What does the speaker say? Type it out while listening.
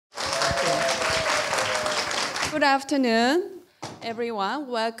Good afternoon, everyone.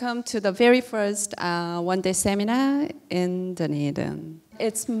 Welcome to the very first one-day seminar in Dunedin.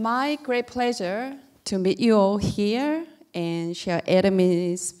 It's my great pleasure to meet you all here and share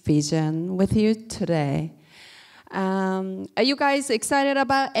Atomi's vision with you today. Are you guys excited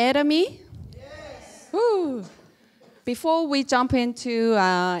about Atomy? Yes! Woo. Before we jump into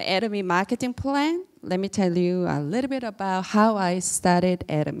Atomy marketing plan, let me tell you a little bit about how I started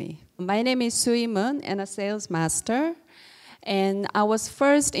Atomy. My name is Soohee and I'm a sales master. And I was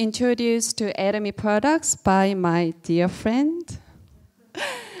first introduced to Atomy products by my dear friend.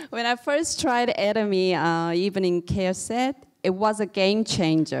 When I first tried Atomy evening care set, it was a game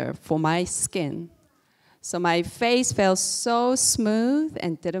changer for my skin. So my face felt so smooth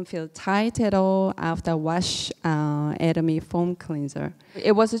and didn't feel tight at all after I washed Atomy foam cleanser.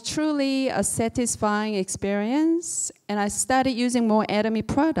 It was truly a satisfying experience, and I started using more Atomy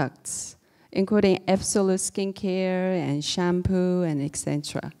products, including Absolute skincare and shampoo and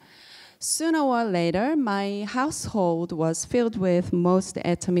etc. Sooner or later, my household was filled with most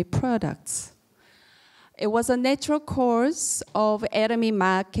Atomy products. It was a natural course of Atomy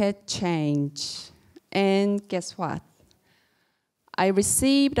market change. And guess what? I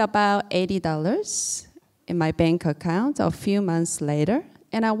received about $80 in my bank account a few months later,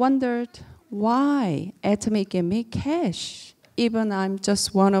 and I wondered why Atomy gave me cash, even I'm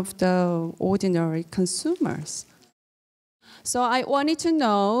just one of the ordinary consumers. So I wanted to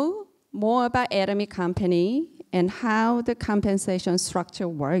know more about Atomy company and how the compensation structure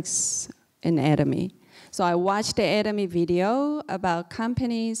works in Atomy. So I watched the Atomy video about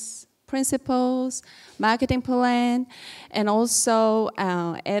companies, principles, marketing plan, and also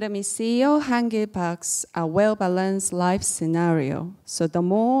Atomy CEO Han-Gil Park's well-balanced life scenario. So the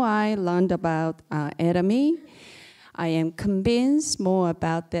more I learned about Atomy, I am convinced more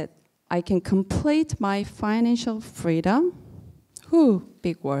about that I can complete my financial freedom,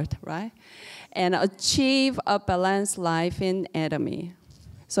 big word, right? And achieve a balanced life in Atomy.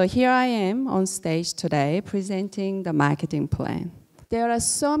 So here I am on stage today presenting the marketing plan. There are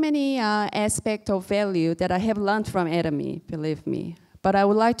so many aspects of value that I have learned from Atomy, believe me. But I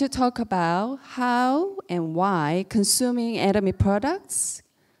would like to talk about how and why consuming Atomy products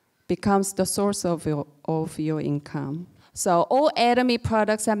becomes the source of your income. So all Atomy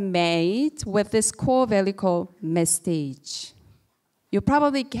products are made with this core value called prestige. You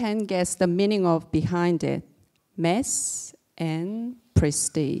probably can guess the meaning of behind it, mess and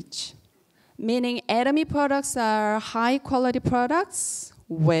prestige. Meaning Atomy products are high-quality products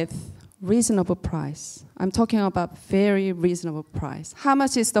with reasonable price. I'm talking about very reasonable price. How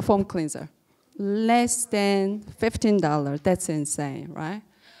much is the foam cleanser? Less than $15. That's insane, right?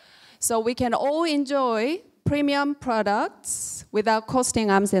 So we can all enjoy premium products without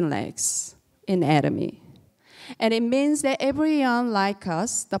costing arms and legs in Atomy. And it means that everyone like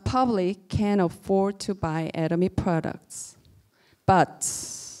us, the public, can afford to buy Atomy products. But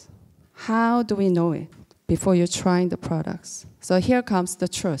how do we know it before you're trying the products? So here comes the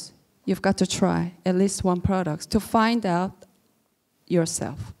truth. You've got to try at least one product to find out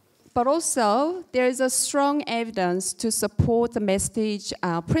yourself. But also, there is a strong evidence to support the prestige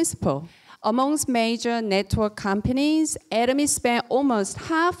principle. Amongst major network companies, Atomy spend almost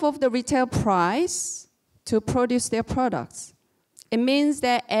half of the retail price to produce their products. It means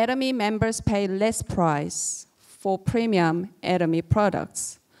that Atomy members pay less price for premium Atomy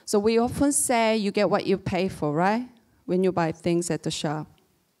products. So we often say you get what you pay for, right? When you buy things at the shop.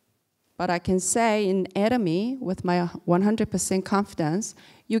 But I can say in Atomy, with my 100% confidence,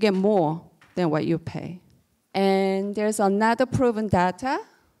 you get more than what you pay. And there's another proven data,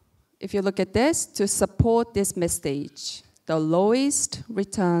 if you look at this, to support this message, the lowest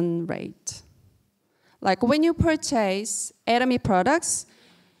return rate. Like when you purchase Atomy products,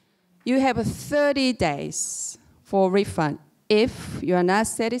 you have 30 days for refund if you are not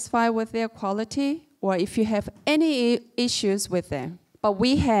satisfied with their quality or if you have any issues with them. But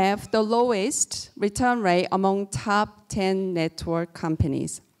we have the lowest return rate among top 10 network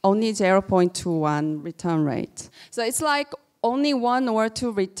companies, only 0.21 return rate. So it's like only 1 or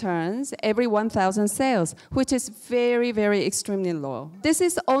 2 returns every 1,000 sales, which is very, very extremely low. This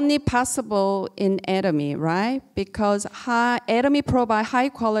is only possible in Atomy, right? Because Atomy provides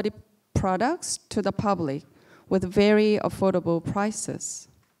high-quality products to the public with very affordable prices.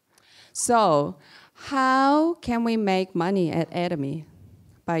 So how can we make money at Atomy?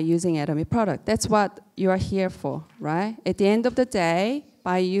 By using Atomy product. That's what you are here for, right? At the end of the day,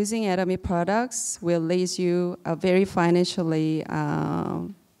 by using Atomy products will lead you a very financially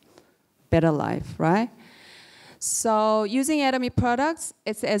better life, right? So using Atomy products,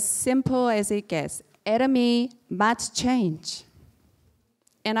 it's as simple as it gets. Atomy must change.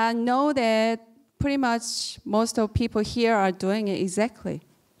 And I know that pretty much most of people here are doing it exactly.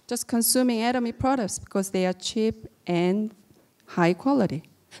 Just consuming Atomy products because they are cheap and high quality.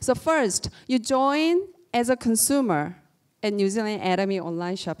 So first, you join as a consumer at New Zealand Atomy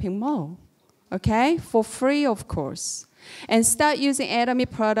online shopping mall, okay? For free, of course. And start using Atomy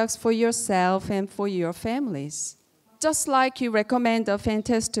products for yourself and for your families. Just like you recommend a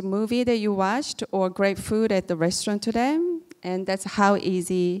fantastic movie that you watched or great food at the restaurant to them, and that's how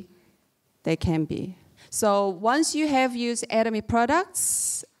easy they can be. So once you have used Atomy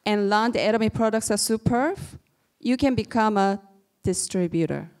products and learned the Atomy products are superb, you can become a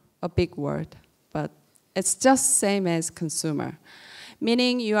distributor, a big word, but it's just same as consumer,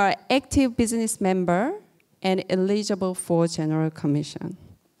 meaning you are an active business member and eligible for general commission.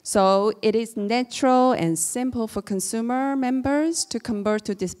 So it is natural and simple for consumer members to convert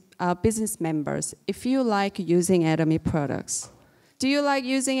to business members if you like using Atomy products. Do you like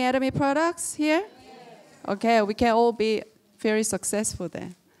using Atomy products here? Yes. Okay, we can all be very successful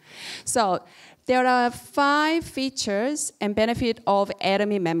then. So there are 5 features and benefits of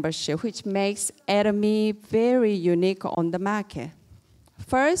Atomy membership, which makes Atomy very unique on the market.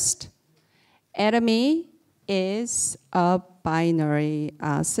 First, Atomy is a binary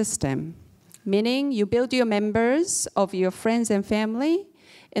system, meaning you build your members of your friends and family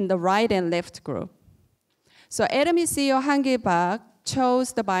in the right and left group. So Atomy CEO Han Gil-bak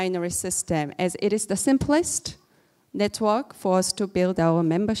chose the binary system as it is the simplest network for us to build our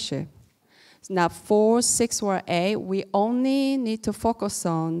membership. Now 4, 6, or 8, we only need to focus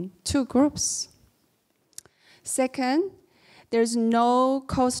on 2 groups. Second, there's no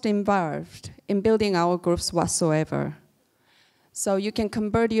cost involved in building our groups whatsoever. So you can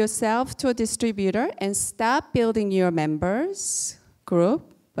convert yourself to a distributor and start building your members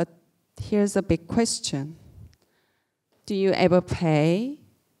group. But here's a big question. Do you ever pay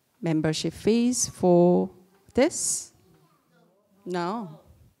membership fees for this? No.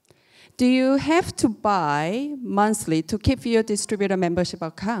 Do you have to buy monthly to keep your distributor membership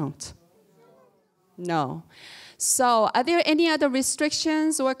account? No. So are there any other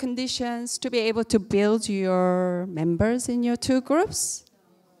restrictions or conditions to be able to build your members in your 2 groups?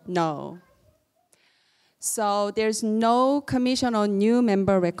 No. So there's no commission on new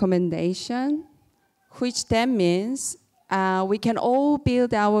member recommendation, which then means we can all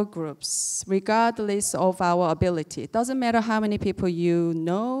build our groups regardless of our ability. It doesn't matter how many people you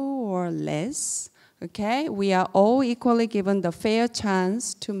know or less, okay? We are all equally given the fair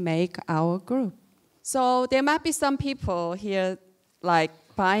chance to make our group. So there might be some people here, like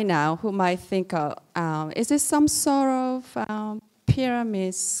by now, who might think, is this some sort of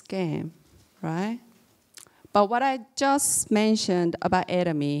pyramid scheme, right? But what I just mentioned about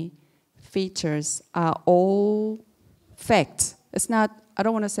Atomy features are all fact. It's not, I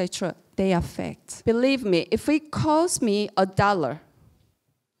don't want to say true, they are fact. Believe me, if it cost me $1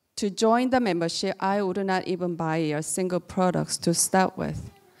 to join the membership, I would not even buy a single product to start with.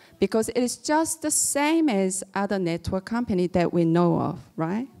 Because it is just the same as other network companies that we know of,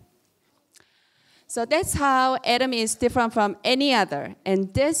 right? So that's how Atomy is different from any other.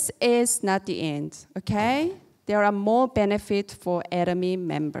 And this is not the end, okay? There are more benefits for Atomy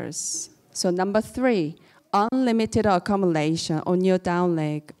members. So number 3, unlimited accumulation on your down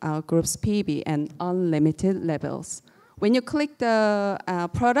leg group's PB and unlimited levels. When you click the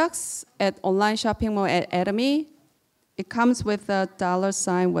products at online shopping mall at Atomy, it comes with a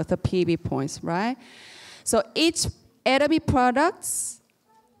 $ with the PB points, right? So each Atomy product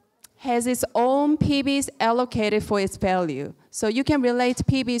has its own PBs allocated for its value. So you can relate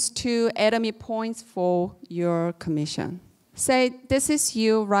PBs to Atomy points for your commission. Say this is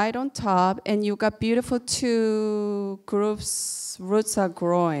you right on top, and you got beautiful 2 groups, roots are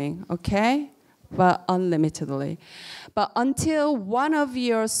growing, okay? But unlimitedly. But until one of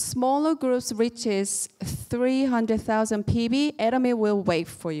your smaller groups reaches 300,000 PB, Atomy will wait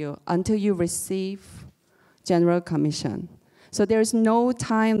for you until you receive general commission. So there's no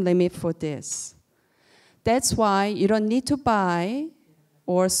time limit for this. That's why you don't need to buy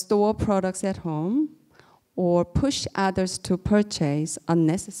or store products at home or push others to purchase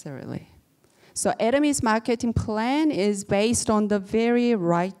unnecessarily. So Atomy's marketing plan is based on the very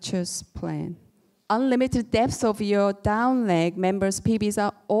righteous plan. Unlimited depth of your down leg members' PBs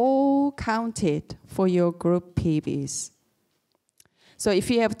are all counted for your group PBs. So if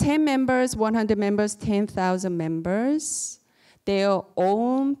you have 10 members, 100 members, 10,000 members, their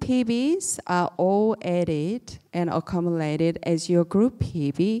own PBs are all added and accumulated as your group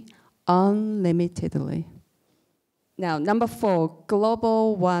PB unlimitedly. Now, number 4,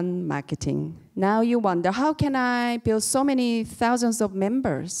 Global One Marketing. Now you wonder, how can I build so many thousands of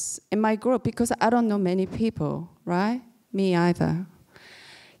members in my group? Because I don't know many people, right? Me either.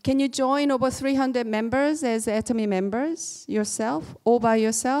 Can you join over 300 members as Atomy members yourself, all by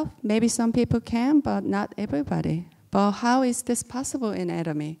yourself? Maybe some people can, but not everybody. But how is this possible in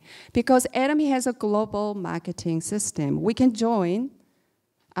Atomy? Because Atomy has a global marketing system. We can join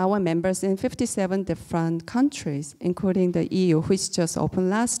our members in 57 different countries, including the EU, which just opened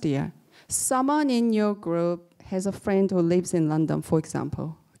last year. Someone in your group has a friend who lives in London, for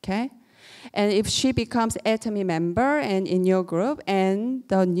example, okay? And if she becomes Atomy member and in your group, and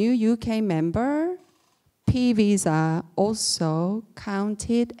the new UK member, PVs are also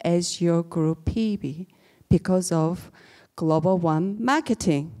counted as your group PV because of Global One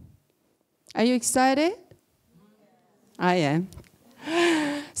marketing. Are you excited? I am.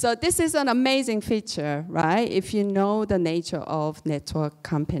 So this is an amazing feature, right? If you know the nature of network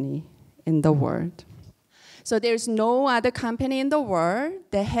company in the world. So there's no other company in the world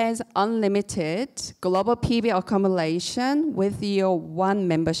that has unlimited global PV accumulation with your one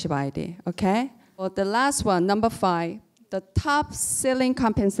membership ID, okay? Well, the last one, number 5, the top ceiling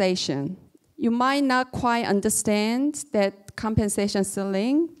compensation. You might not quite understand that compensation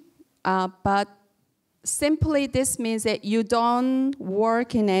ceiling, but simply this means that you don't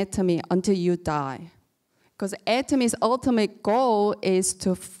work in Atomy until you die. Because Atomy's ultimate goal is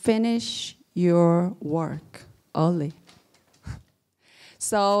to finish your work early.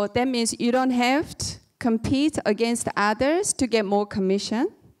 So that means you don't have to compete against others to get more commission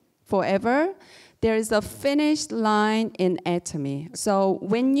forever. There is a finish line in Atomy. So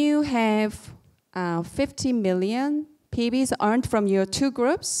when you have 50 million PVs earned from your 2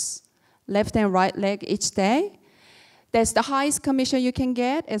 groups, left and right leg each day, that's the highest commission you can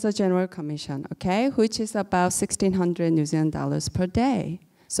get as a general commission, okay, which is about 1,600 New Zealand dollars per day.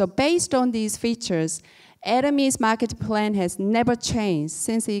 So based on these features, Atomy's market plan has never changed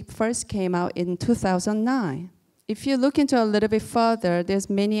since it first came out in 2009. If you look into a little bit further, there's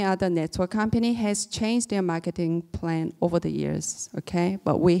many other network company has changed their marketing plan over the years, okay?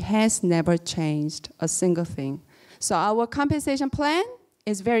 But we has never changed a single thing. So our compensation plan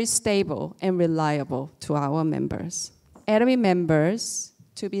is very stable and reliable to our members. Atomy members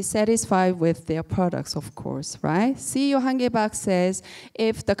to be satisfied with their products, of course, right? CEO Hangebak says,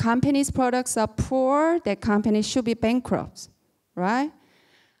 if the company's products are poor, that company should be bankrupt, right?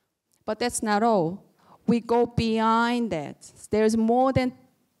 But that's not all. We go beyond that. There's more than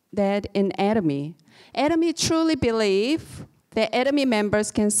that in Atomy. Atomy truly believe that Atomy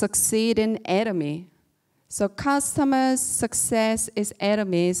members can succeed in Atomy. So customers' success is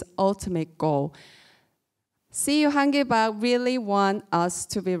Atomy's ultimate goal. CEO Hangebak really want us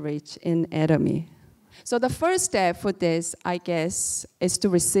to be rich in Atomy. So the first step for this, I guess, is to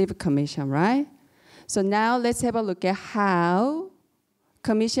receive commission, right? So now let's have a look at how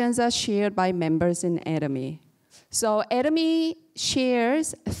commissions are shared by members in Atomy. So Atomy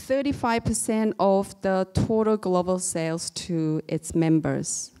shares 35% of the total global sales to its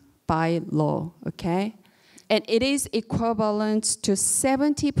members by law, okay? And it is equivalent to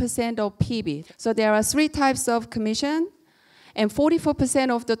 70% of PV. So there are 3 types of commission, and 44%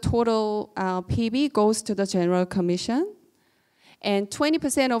 of the total PV goes to the general commission, and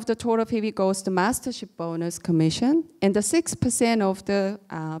 20% of the total PV goes to mastership bonus commission, and the 6% of the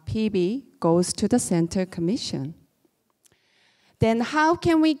PV goes to the center commission. Then how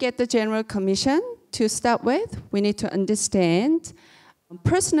can we get the general commission? To start with, we need to understand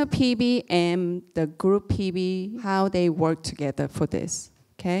personal PV and the group PV, how they work together for this,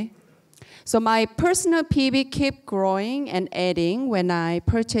 okay? So my personal PV keep growing and adding when I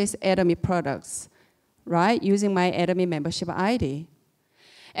purchase Atomy products, right? Using my Atomy membership ID.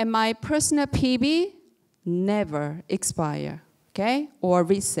 And my personal PV never expire, okay? Or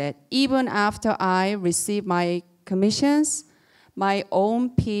reset. Even after I receive my commissions, my own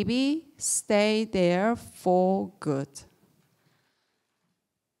PV stay there for good.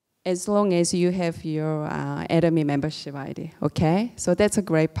 As long as you have your Atomy membership ID, okay? So that's a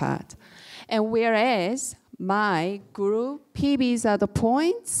great part. And whereas my group PVs are the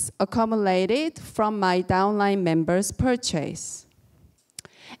points accumulated from my downline members' purchase.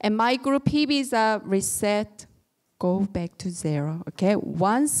 And my group PVs are reset, go back to 0, okay?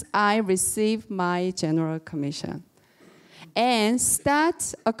 Once I receive my general commission. And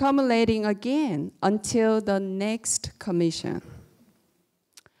start accumulating again until the next commission.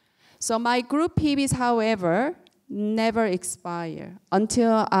 So my group PVs, however, never expire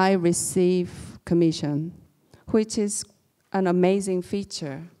until I receive commission, which is an amazing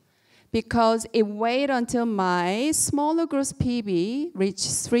feature. because it wait until my smaller group's PB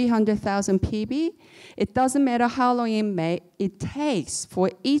reaches 300,000 PB. It doesn't matter how long it takes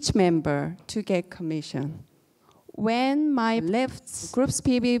for each member to get commission. When my left group's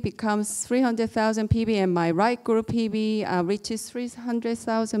PB becomes 300,000 PB and my right group PB reaches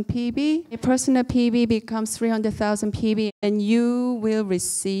 300,000 PB, a personal PB becomes 300,000 PB, and you will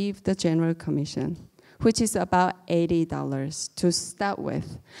receive the general commission, which is about $80 to start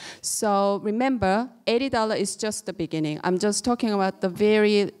with. So remember, $80 is just the beginning. I'm just talking about the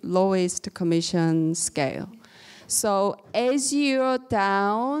very lowest commission scale. So as your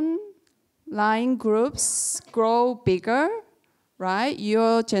downline groups grow bigger, right,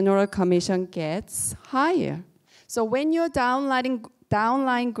 your general commission gets higher. So when your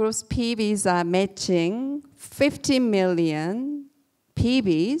downline groups PBs are matching 50 million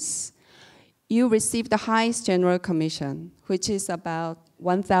PBs, you receive the highest general commission, which is about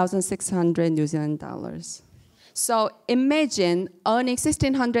 1,600 New Zealand dollars. So imagine earning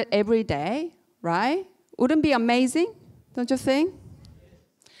 1,600 every day, right? Wouldn't be amazing, don't you think?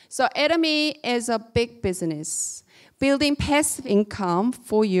 So Atomy is a big business, building passive income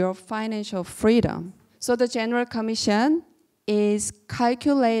for your financial freedom. So the general commission is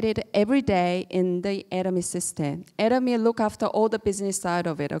calculated every day in the Atomy system. Atomy look after all the business side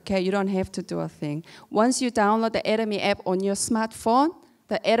of it, okay? You don't have to do a thing. Once you download the Atomy app on your smartphone,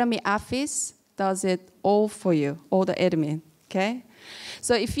 the Atomy office does it all for you, all the admin, okay?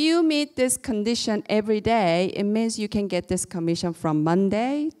 So if you meet this condition every day, it means you can get this commission from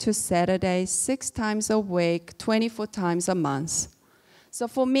Monday to Saturday, 6 times a week, 24 times a month. So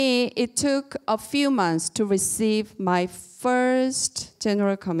for me, it took a few months to receive my first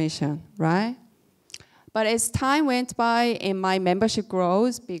general commission, right? But as time went by and my membership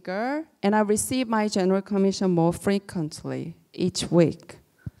grows bigger, and I receive my general commission more frequently each week.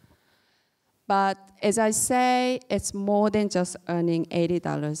 But as I say, it's more than just earning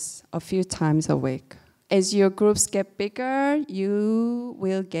 $80 a few times a week. As your groups get bigger, you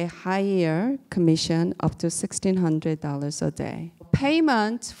will get higher commission up to $1,600 a day.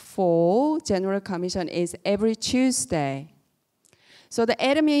 Payment for general commission is every Tuesday. So the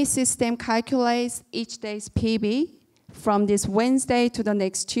Atomy system calculates each day's PB from this Wednesday to the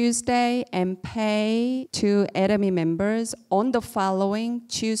next Tuesday and pay to Atomy members on the following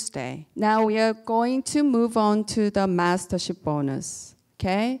Tuesday. Now we are going to move on to the mastership bonus,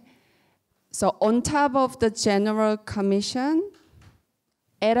 okay? So on top of the general commission,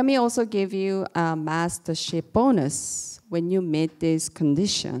 Atomy also give you a mastership bonus when you meet this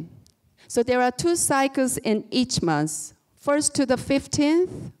condition. So there are 2 cycles in each month, first to the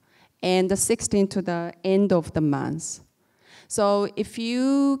 15th and the 16th to the end of the month. So if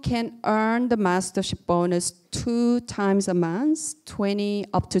you can earn the mastership bonus 2 times a month,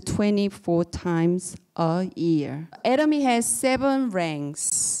 up to 24 times a year. Atomy has 7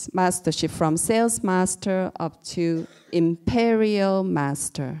 ranks, mastership, from sales master up to imperial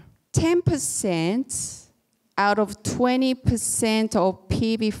master. 10% out of 20% of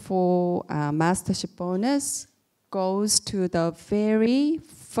PB for mastership bonus goes to the very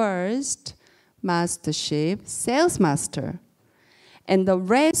first mastership, sales master. And the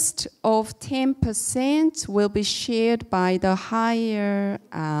rest of 10% will be shared by the higher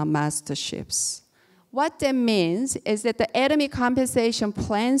masterships. What that means is that the Atomy compensation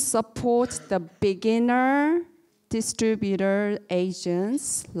plan supports the beginner distributor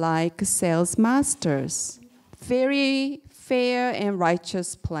agents like sales masters. Very fair and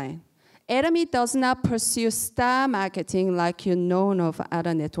righteous plan. Atomy does not pursue star marketing like you know of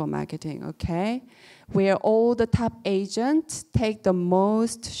other network marketing, okay? Where all the top agents take the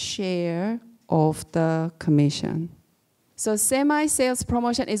most share of the commission. So semi-sales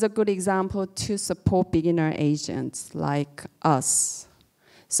promotion is a good example to support beginner agents like us.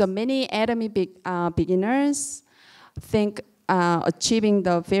 So many Atomy beginners think achieving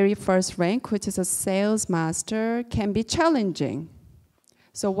the very first rank, which is a sales master, can be challenging.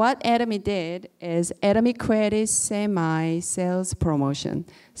 So what Atomy did is Atomy created semi-sales promotion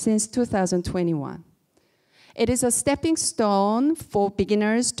since 2021. It is a stepping stone for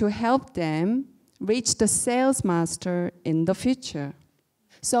beginners to help them reach the sales master in the future.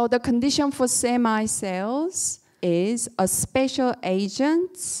 So the condition for semi-sales is a special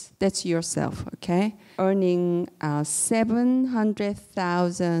agent, that's yourself, okay? Earning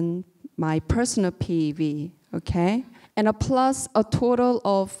 700,000, my personal PV, okay? And a plus a total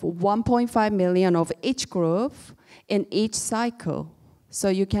of 1.5 million of each group in each cycle. So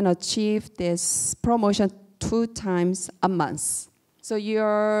you can achieve this promotion 2 times a month. So you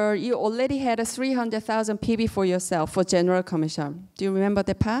already had a 300,000 PB for yourself for general commission. Do you remember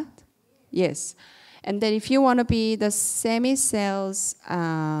the part? Yes. And then if you want to be the semi-sales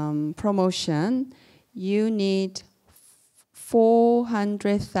promotion, you need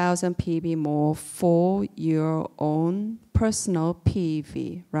 400,000 PV more for your own personal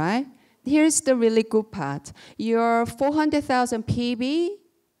PV, right? Here's the really good part. Your 400,000 PV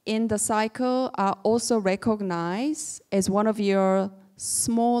in the cycle are also recognized as one of your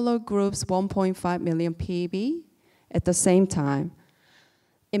smaller groups, 1.5 million PV at the same time.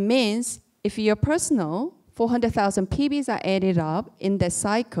 It means if your personal 400,000 PVs are added up in that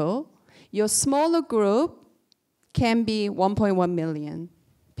cycle, your smaller group can be 1.1 million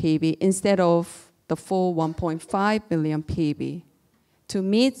PV instead of the full 1.5 million PV to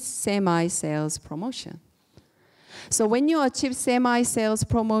meet semi-sales promotion. So when you achieve semi-sales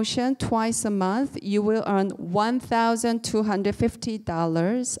promotion twice a month, you will earn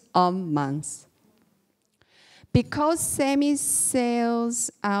 $1,250 a month. Because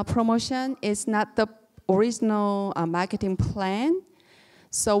semi-sales promotion is not the original marketing plan,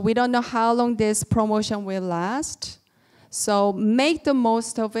 so we don't know how long this promotion will last. So make the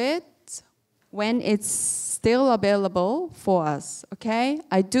most of it when it's still available for us, okay?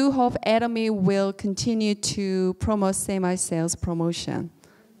 I do hope Atomy will continue to promote semi-sales promotion.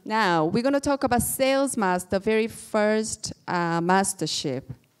 Now, we're gonna talk about Sales Master, very first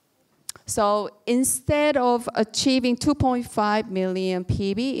mastership. So instead of achieving 2.5 million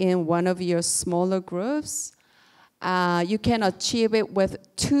PV in one of your smaller groups, you can achieve it with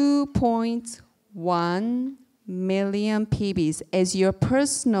 2.1 million PVs as your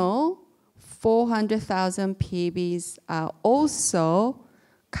personal 400,000 PVs are also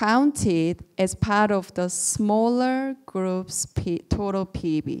counted as part of the smaller group's total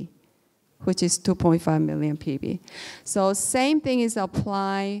PV, which is 2.5 million PV. So same thing is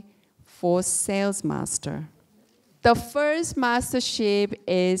applied for Sales Master. The first mastership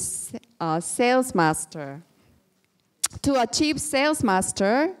is Sales Master. To achieve Sales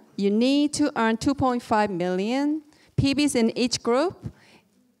Master, you need to earn 2.5 million PVs in each group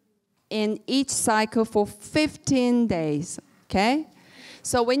in each cycle for 15 days, okay?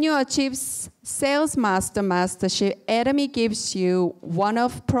 So when you achieve Sales Master Mastership, Atomy gives you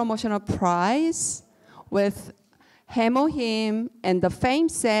one-off promotional prize with Hemohim and the Fame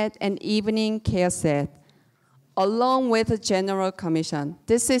set and Evening Care set, along with a general commission.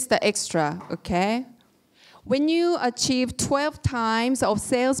 This is the extra, okay? When you achieve 12 times of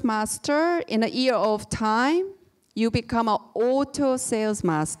Sales Master in a year of time, you become an auto Sales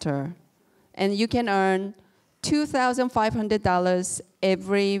Master, and you can earn $2,500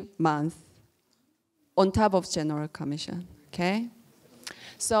 every month on top of general commission, okay?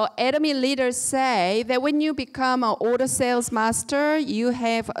 So Atomy leaders say that when you become an auto Sales Master, you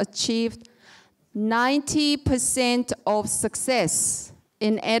have achieved 90% of success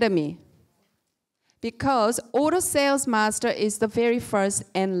in Atomy, because auto Sales Master is the very first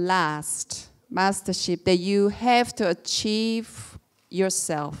and last mastership that you have to achieve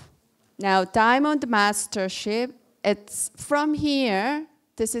yourself. Now, Diamond Mastership, it's from here,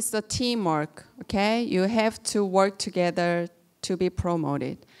 this is the teamwork, okay? You have to work together to be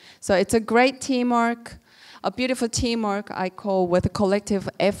promoted. So it's a great teamwork, a beautiful teamwork I call with collective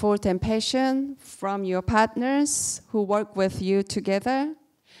effort and passion from your partners who work with you together.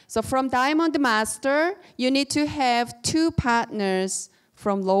 So from Diamond Master, you need to have 2 partners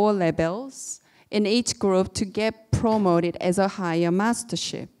from lower levels in each group to get promoted as a higher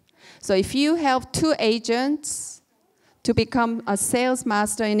mastership. So if you have 2 agents to become a Sales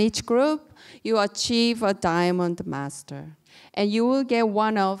Master in each group, you achieve a Diamond Master. And you will get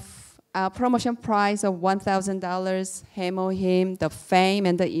one-off promotion prize of $1,000, Hemohim, the Fame,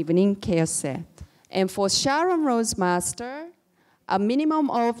 and the Evening Care set. And for Sharon Rose Master, a minimum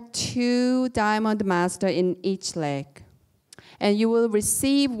of 2 Diamond Master in each leg. And you will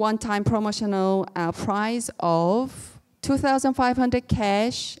receive one-time promotional prize of $2,500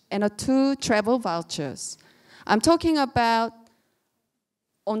 cash and 2 travel vouchers. I'm talking about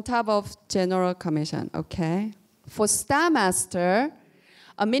on top of general commission, okay? For Star Master,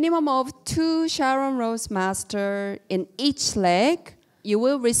 a minimum of 2 Sharon Rose Master in each leg. You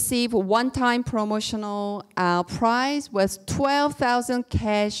will receive one-time promotional prize with $12,000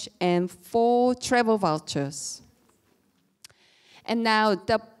 cash and 4 travel vouchers. And now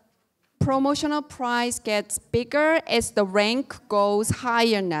the promotional prize gets bigger as the rank goes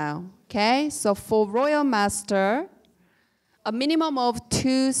higher now, okay? So for Royal Master, a minimum of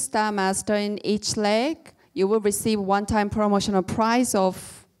 2 Star Master in each leg, you will receive one-time promotional prize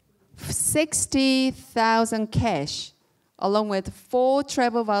of $60,000 cash, along with 4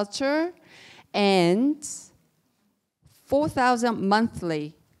 travel voucher and $4,000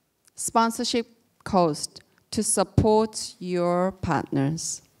 monthly sponsorship cost to support your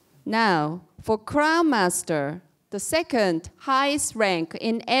partners. Now, for Crown Master, the second highest rank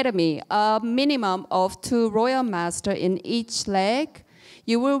in Academy, a minimum of 2 Royal Master in each leg,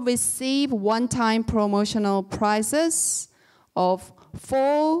 you will receive one-time promotional prizes of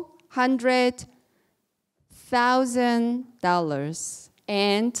 $400,000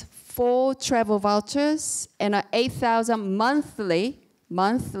 and 4 travel vouchers and an $8,000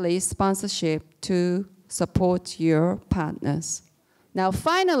 monthly sponsorship to support your partners. Now,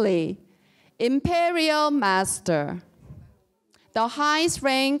 finally, Imperial Master, the highest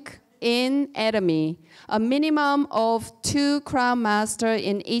rank in Academy, a minimum of 2 Crown Master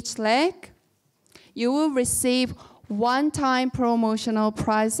in each leg. You will receive one-time promotional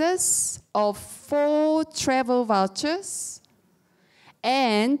prizes of 4 travel vouchers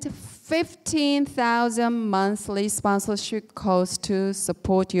and 15,000 monthly sponsorship cost to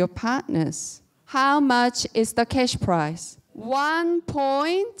support your partners. How much is the cash prize?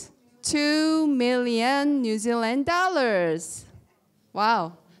 1.2 million New Zealand dollars.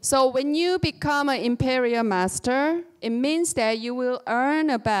 Wow. So when you become an Imperial Master, it means that you will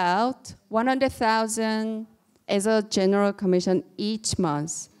earn about 100,000 as a general commission each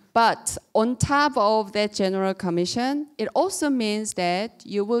month. But on top of that general commission, it also means that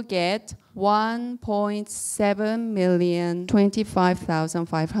you will get 1.7 million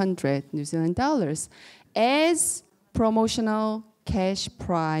 25,500 New Zealand dollars as promotional cash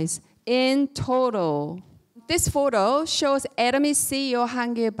prize in total. This photo shows Academy CEO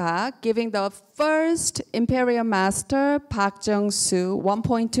Han Gil-bak giving the first Imperial Master Park Jung-soo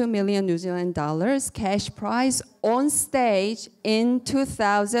 1.2 million New Zealand dollars cash prize on stage in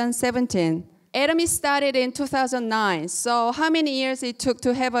 2017. Academy started in 2009, so how many years it took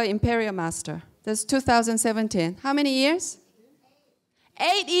to have an Imperial Master? That's 2017. How many years?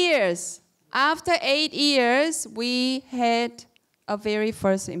 8 years. After 8 years, we had a very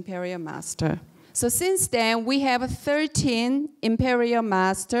first Imperial Master. So since then, we have 13 Imperial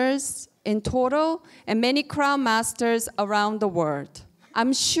Masters in total and many Crown Masters around the world.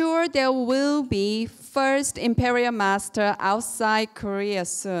 I'm sure there will be first Imperial Master outside Korea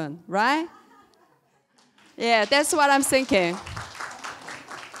soon, right? Yeah, that's what I'm thinking.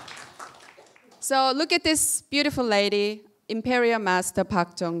 So look at this beautiful lady, Imperial Master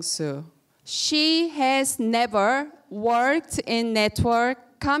Park Jung-soo. She has never worked in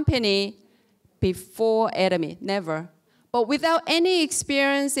network company before Academy, never. But without any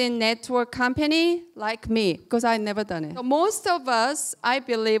experience in network company, like me, because I never done it. So most of us, I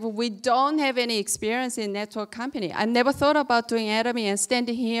believe, we don't have any experience in network company. I never thought about doing Academy and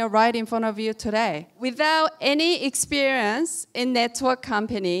standing here right in front of you today. Without any experience in network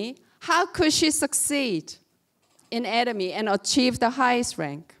company, how could she succeed in Academy and achieve the highest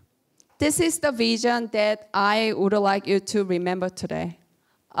rank? This is the vision that I would like you to remember today.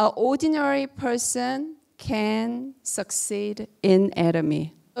 An ordinary person can succeed in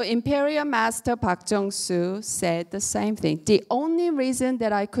Academy. So Imperial Master Park Jung-soo said the same thing. The only reason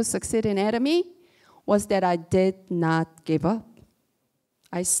that I could succeed in Academy was that I did not give up.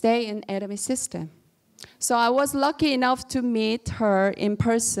 I stay in Academy system. So I was lucky enough to meet her in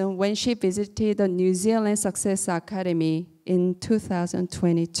person when she visited the New Zealand Success Academy in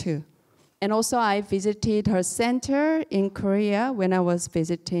 2022. And also I visited her center in Korea when I was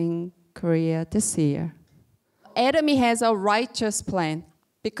visiting Korea this year. Academy has a righteous plan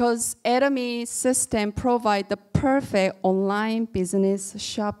because Academy system provides the perfect online business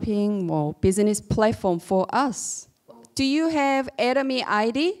shopping mall, business platform for us. Do you have Academy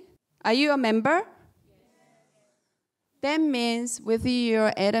ID? Are you a member? That means with your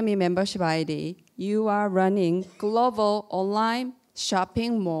Academy membership ID, you are running global online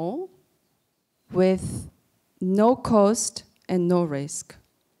shopping mall with no cost and no risk.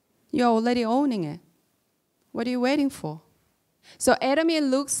 You're already owning it. What are you waiting for? So Academy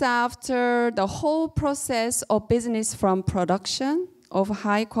looks after the whole process of business from production of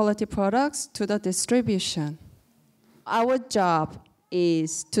high quality products to the distribution. Our job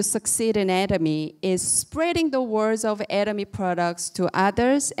is to succeed in Academy is spreading the words of Academy products to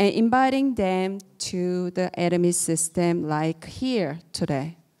others and inviting them to the Academy system like here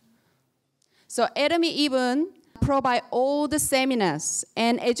today. So Academy even provide all the seminars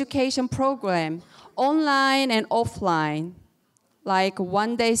and education program, online and offline, like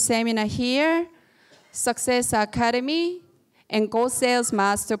one-day seminar here, Success Academy, and Go Sales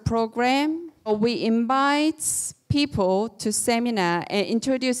Master program. We invite people to seminar and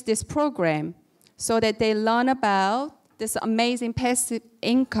introduce this program so that they learn about this amazing passive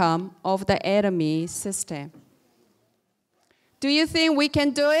income of the Academy system. Do you think we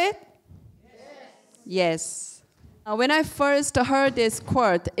can do it? Yes. When I first heard this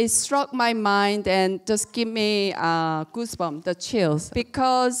quote, it struck my mind and just give me goosebumps, the chills,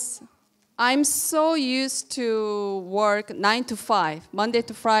 because I'm so used to work 9 to 5, Monday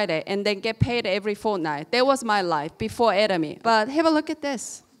to Friday, and then get paid every fortnight. That was my life before Academy. But have a look at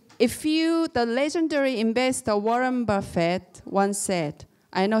this. The legendary investor Warren Buffett once said,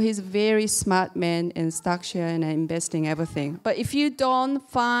 I know he's a very smart man in stock share and investing everything, but if you don't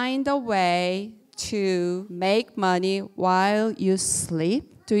find a way to make money while you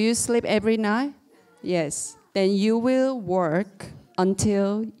sleep, do you sleep every night? Yes. Then you will work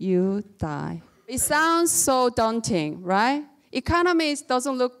until you die. It sounds so daunting, right? Economy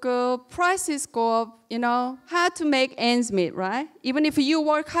doesn't look good, prices go up, hard to make ends meet, right? Even if you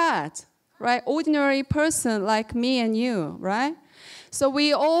work hard, right? Ordinary person like me and you, right? So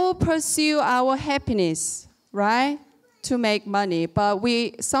we all pursue our happiness, right? To make money, but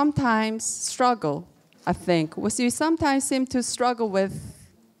we sometimes struggle, I think. We sometimes seem to struggle with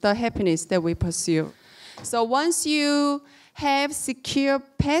the happiness that we pursue. So once you have secure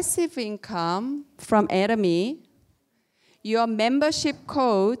passive income from Academy, your membership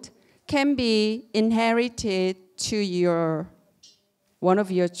code can be inherited to one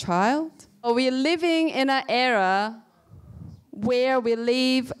of your child. We're living in an era where we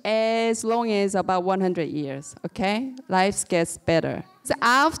live as long as about 100 years, okay? Life gets better. So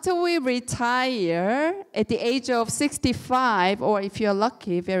after we retire at the age of 65, or if you're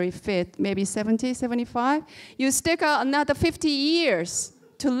lucky, very fit, maybe 70, 75, you stick out another 50 years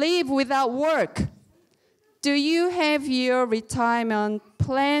to live without work. Do you have your retirement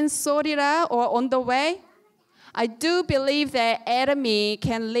plan sorted out or on the way? I do believe that Academy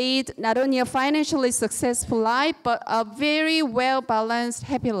can lead not only a financially successful life, but a very well-balanced,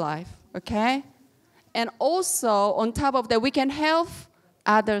 happy life, okay? And also, on top of that, we can help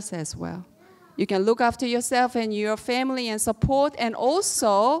others as well. You can look after yourself and your family and support, and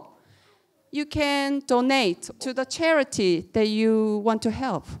also, you can donate to the charity that you want to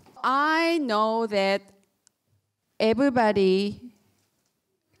help. I know that everybody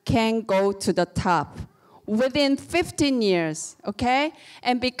can go to the top within 15 years, okay?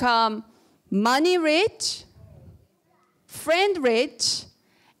 And become money rich, friend rich,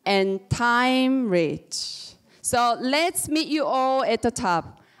 and time rich. So let's meet you all at the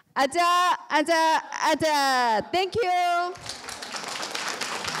top. Aja, aja, aja. Thank you.